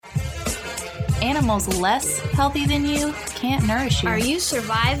Animals less healthy than you can't nourish you. Are you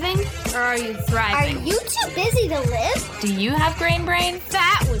surviving or are you thriving? Are you too busy to live? Do you have grain brain?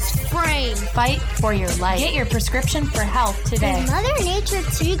 That was frame. Fight for your life. Get your prescription for health today. Is Mother Nature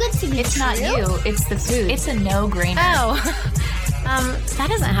too good to be It's true? not you, it's the food. It's a no-brainer. That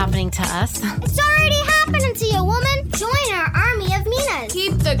isn't happening to us. It's already happening to you, woman. Join our army of Minas.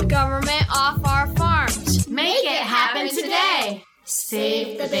 Keep the government off our farms. Make it happen today.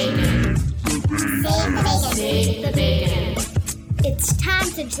 Save the bacon. Save the bacon. It's time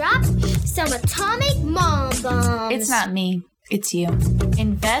to drop some atomic mom bombs. It's not me, it's you.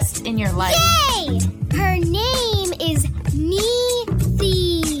 Invest in your life. Yay! Her name is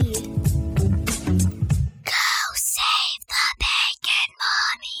Neethi. Go save the bacon,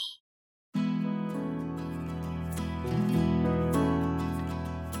 Mommy.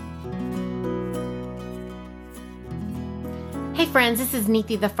 Hey friends, this is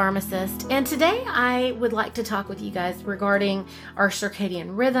Neethi the pharmacist, and today I would like to talk with you guys regarding our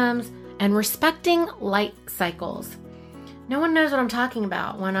circadian rhythms and respecting light cycles. No one knows what I'm talking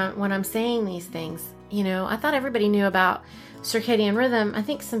about when I'm saying these things. You know, I thought everybody knew about circadian rhythm. I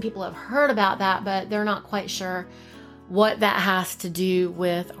think some people have heard about that, but they're not quite sure what that has to do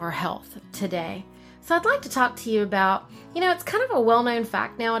with our health today. So I'd like to talk to you about, it's kind of a well-known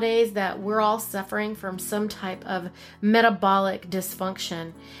fact nowadays that we're all suffering from some type of metabolic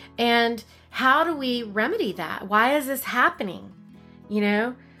dysfunction. And how do we remedy that? Why is this happening?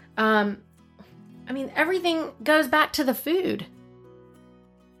 Everything goes back to the food.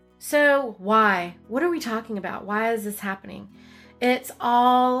 So why? What are we talking about? Why is this happening? It's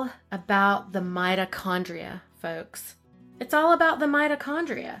all about the mitochondria, folks. It's all about the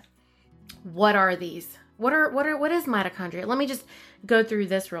mitochondria. What are these? What is mitochondria? Let me just go through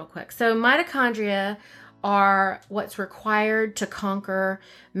this real quick. So mitochondria are what's required to conquer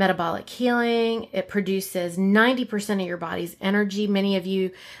metabolic healing. It produces 90% of your body's energy. Many of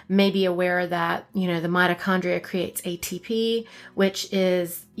you may be aware that, the mitochondria creates ATP, which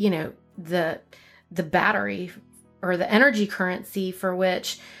is, the battery or the energy currency for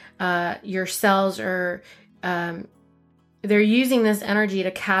which your cells are, they're using this energy to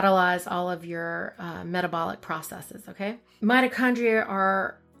catalyze all of your metabolic processes, okay? Mitochondria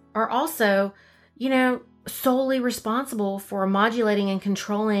are also, solely responsible for modulating and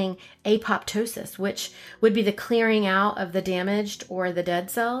controlling apoptosis, which would be the clearing out of the damaged or the dead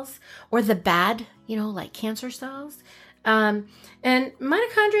cells or the bad, like cancer cells. And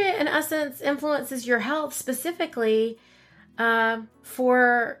mitochondria, in essence, influences your health specifically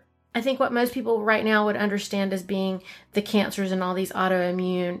for, I think, what most people right now would understand as being the cancers and all these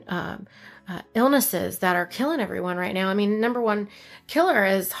autoimmune illnesses that are killing everyone right now. I mean, number one killer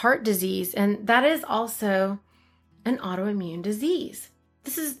is heart disease, and that is also an autoimmune disease.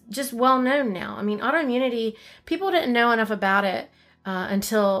 This is just well known now. I mean, autoimmunity, people didn't know enough about it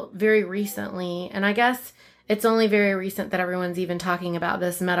until very recently, and I guess it's only very recent that everyone's even talking about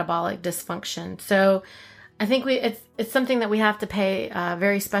this metabolic dysfunction. So I think it's something that we have to pay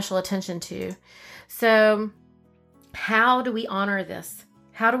very special attention to. So how do we honor this?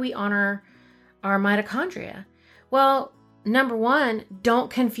 How do we honor our mitochondria? Well, number one,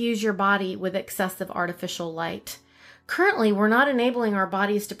 don't confuse your body with excessive artificial light. Currently, we're not enabling our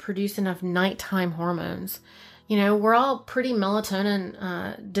bodies to produce enough nighttime hormones. We're all pretty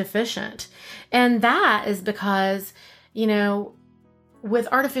melatonin deficient. And that is because, with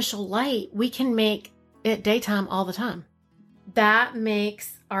artificial light, we can make it daytime all the time. That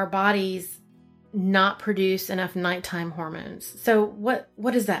makes our bodies not produce enough nighttime hormones. So what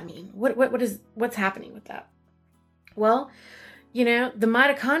does that mean? What's happening with that? Well, the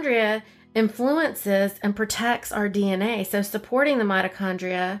mitochondria influences and protects our DNA. So supporting the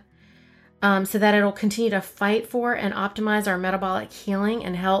mitochondria so that it'll continue to fight for and optimize our metabolic healing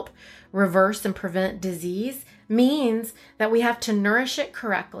and help reverse and prevent disease means that we have to nourish it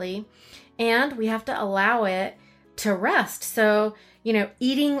correctly and we have to allow it to rest. So,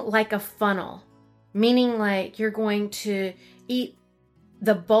 eating like a funnel, meaning like you're going to eat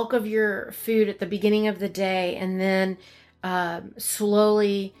the bulk of your food at the beginning of the day and then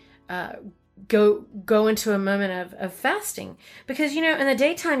slowly go into a moment of fasting. Because, in the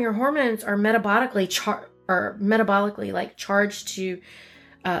daytime, your hormones are metabolically charged to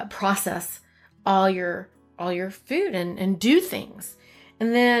process all your food and do things.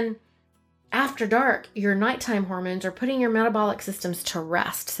 And then after dark, your nighttime hormones are putting your metabolic systems to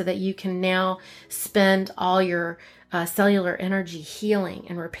rest so that you can now spend all your cellular energy healing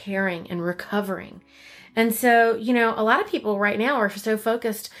and repairing and recovering. And so, a lot of people right now are so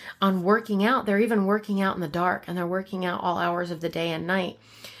focused on working out. They're even working out in the dark and they're working out all hours of the day and night,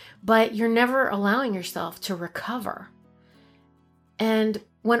 but you're never allowing yourself to recover. And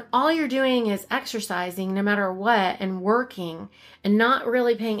when all you're doing is exercising no matter what and working and not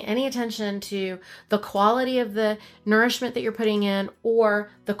really paying any attention to the quality of the nourishment that you're putting in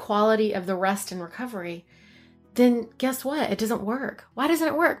or the quality of the rest and recovery, then guess what? It doesn't work. Why doesn't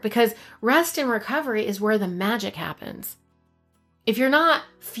it work? Because rest and recovery is where the magic happens. If you're not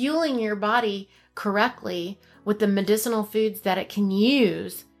fueling your body correctly with the medicinal foods that it can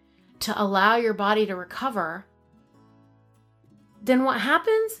use to allow your body to recover, then what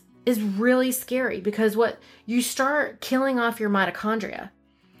happens is really scary, because what you start killing off your mitochondria.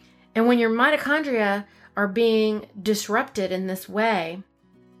 And when your mitochondria are being disrupted in this way,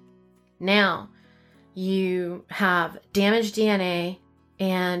 now you have damaged DNA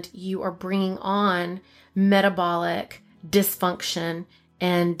and you are bringing on metabolic dysfunction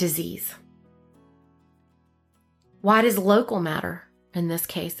and disease. Why does local matter in this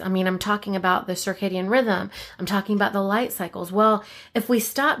case? I mean, I'm talking about the circadian rhythm. I'm talking about the light cycles. Well, if we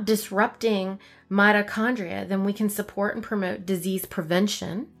stop disrupting mitochondria, then we can support and promote disease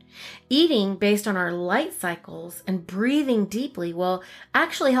prevention. Eating based on our light cycles and breathing deeply will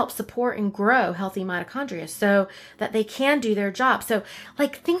actually help support and grow healthy mitochondria so that they can do their job. So,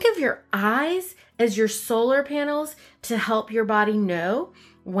 think of your eyes as your solar panels to help your body know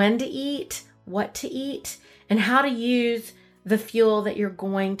when to eat, what to eat, and how to use the fuel that you're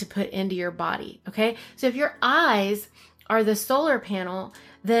going to put into your body, okay? So if your eyes are the solar panel,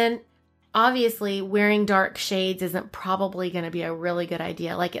 then obviously wearing dark shades isn't probably going to be a really good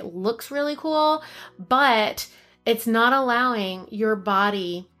idea. It looks really cool, but it's not allowing your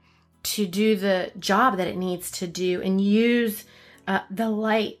body to do the job that it needs to do and use the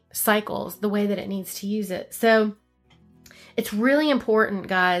light cycles the way that it needs to use it. So it's really important,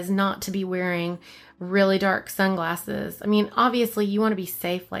 guys, not to be wearing really dark sunglasses. I mean, obviously you want to be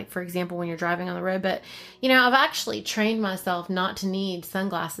safe, for example, when you're driving on the road, but I've actually trained myself not to need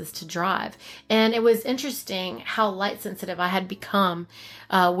sunglasses to drive. And it was interesting how light sensitive I had become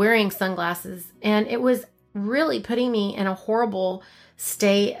wearing sunglasses. And it was really putting me in a horrible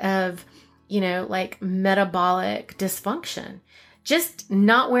state of, metabolic dysfunction. Just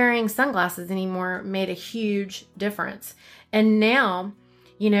not wearing sunglasses anymore made a huge difference. And now,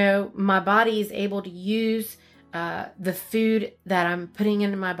 my body is able to use the food that I'm putting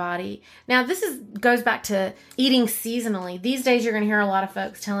into my body. Now, this goes back to eating seasonally. These days, you're going to hear a lot of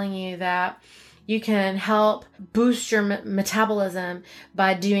folks telling you that you can help boost your metabolism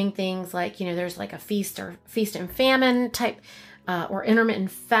by doing things like, there's a feast and famine type or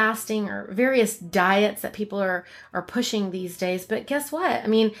intermittent fasting or various diets that people are pushing these days. But guess what? I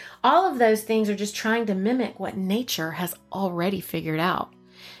mean, all of those things are just trying to mimic what nature has already figured out.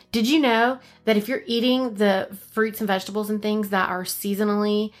 Did you know that if you're eating the fruits and vegetables and things that are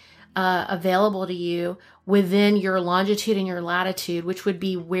seasonally available to you within your longitude and your latitude, which would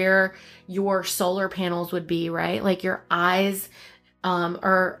be where your solar panels would be, right? Your eyes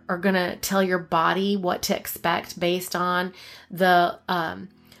are going to tell your body what to expect based on the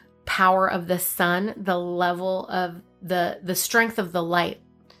power of the sun, the level of the strength of the light.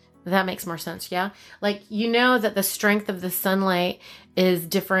 That makes more sense, yeah? That the strength of the sunlight is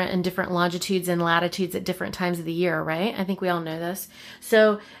different in different longitudes and latitudes at different times of the year, right? I think we all know this.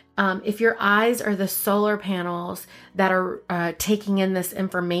 So if your eyes are the solar panels that are taking in this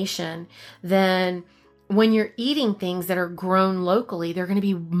information, then when you're eating things that are grown locally, they're going to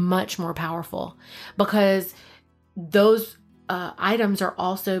be much more powerful because those items are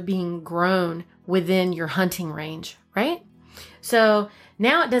also being grown within your hunting range, right? So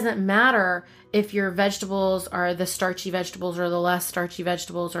now it doesn't matter if your vegetables are the starchy vegetables or the less starchy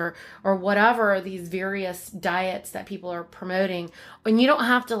vegetables or whatever these various diets that people are promoting. And you don't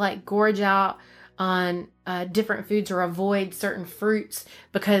have to gorge out on different foods or avoid certain fruits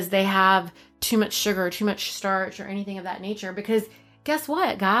because they have too much sugar, too much starch or anything of that nature. Because guess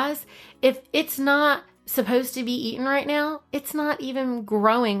what, guys? If it's not supposed to be eaten right now, it's not even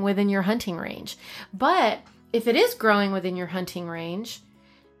growing within your hunting range. But if it is growing within your hunting range,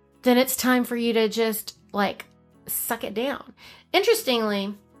 then it's time for you to just suck it down.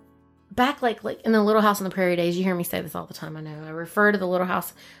 Interestingly, back like in the Little House on the Prairie days, you hear me say this all the time. I know I refer to the Little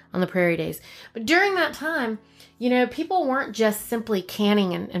House on the Prairie days, but during that time, people weren't just simply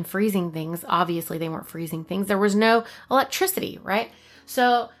canning and freezing things. Obviously, they weren't freezing things. There was no electricity, right?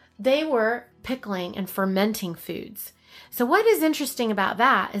 So they were pickling and fermenting foods. So what is interesting about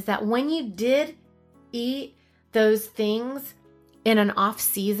that is that when you did eat those things in an off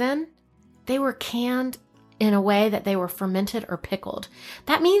season, they were canned in a way that they were fermented or pickled.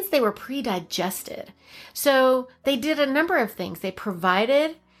 That means they were pre-digested. So they did a number of things. They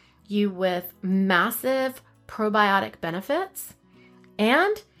provided you with massive probiotic benefits,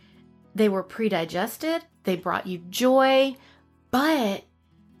 and they were pre-digested. They brought you joy, but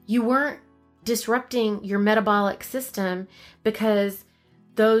you weren't disrupting your metabolic system because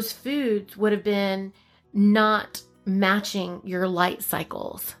those foods would have been not matching your light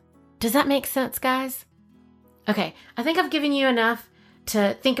cycles. Does that make sense, guys? Okay, I think I've given you enough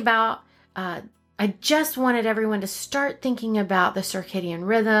to think about. I just wanted everyone to start thinking about the circadian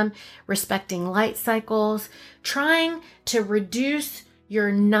rhythm, respecting light cycles, trying to reduce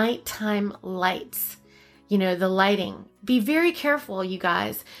your nighttime lights, the lighting. Be very careful, you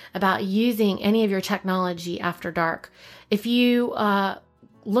guys, about using any of your technology after dark. If you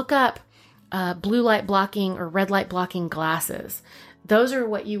look up blue light blocking or red light blocking glasses, those are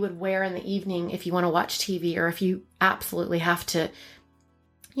what you would wear in the evening if you want to watch TV, or if you absolutely have to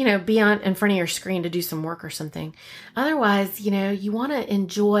be in front of your screen to do some work or something. Otherwise, you want to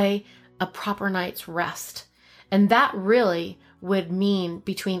enjoy a proper night's rest. And that really would mean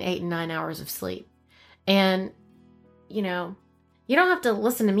between 8 and 9 hours of sleep. And, you don't have to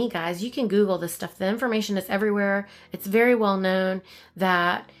listen to me, guys. You can Google this stuff. The information is everywhere. It's very well known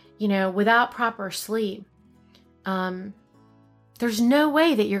that, without proper sleep, there's no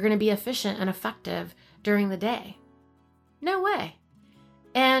way that you're going to be efficient and effective during the day. No way.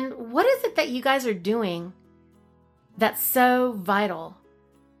 And what is it that you guys are doing that's so vital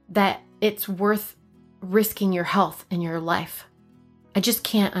that it's worth risking your health and your life? I just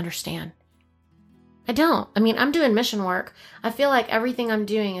can't understand. I don't. I'm doing mission work. I feel like everything I'm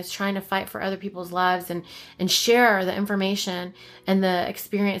doing is trying to fight for other people's lives and share the information and the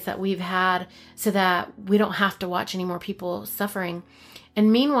experience that we've had so that we don't have to watch any more people suffering.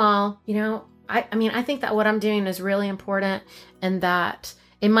 And meanwhile, I think that what I'm doing is really important, and that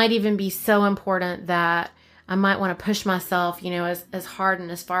it might even be so important that I might want to push myself, as hard and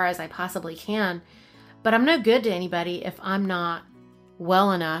as far as I possibly can. But I'm no good to anybody if I'm not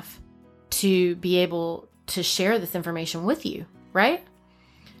well enough to be able to share this information with you, right?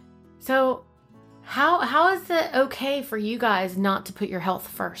 So how is it okay for you guys not to put your health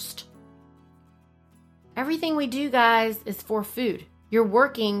first? Everything we do, guys, is for food. You're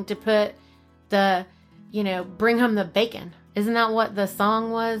working to put bring home the bacon. Isn't that what the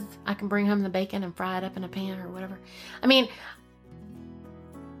song was? I can bring home the bacon and fry it up in a pan or whatever.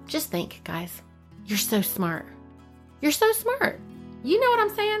 Just think, guys. You're so smart. You're so smart. You know what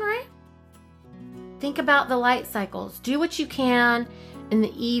I'm saying, right? Think about the light cycles. Do what you can in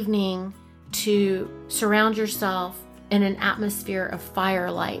the evening to surround yourself in an atmosphere of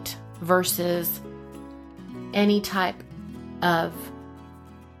firelight versus any type of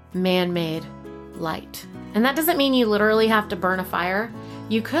man-made light. And that doesn't mean you literally have to burn a fire.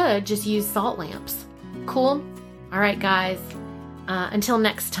 You could just use salt lamps. Cool? All right, guys. Until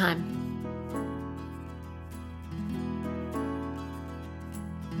next time.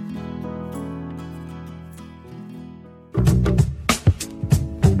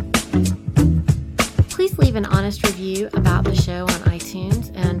 Please leave an honest review about the show on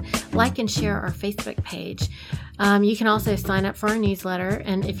iTunes and like and share our Facebook page. You can also sign up for our newsletter.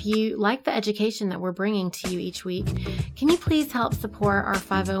 And if you like the education that we're bringing to you each week, can you please help support our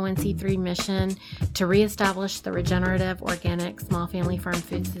 501c3 mission to reestablish the regenerative, organic, small family farm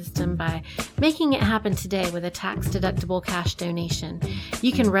food system by making it happen today with a tax-deductible cash donation?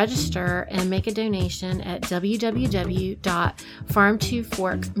 You can register and make a donation at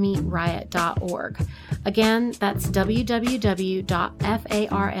www.farm2forkmeatriot.org. Again, that's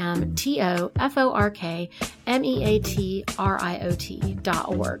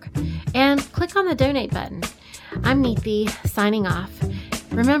www.farmtoforkmeatriot.org. And click on the donate button. I'm Neethi, signing off.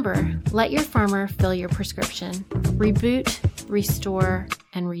 Remember, let your farmer fill your prescription. Reboot, restore,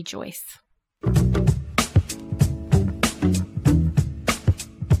 and rejoice.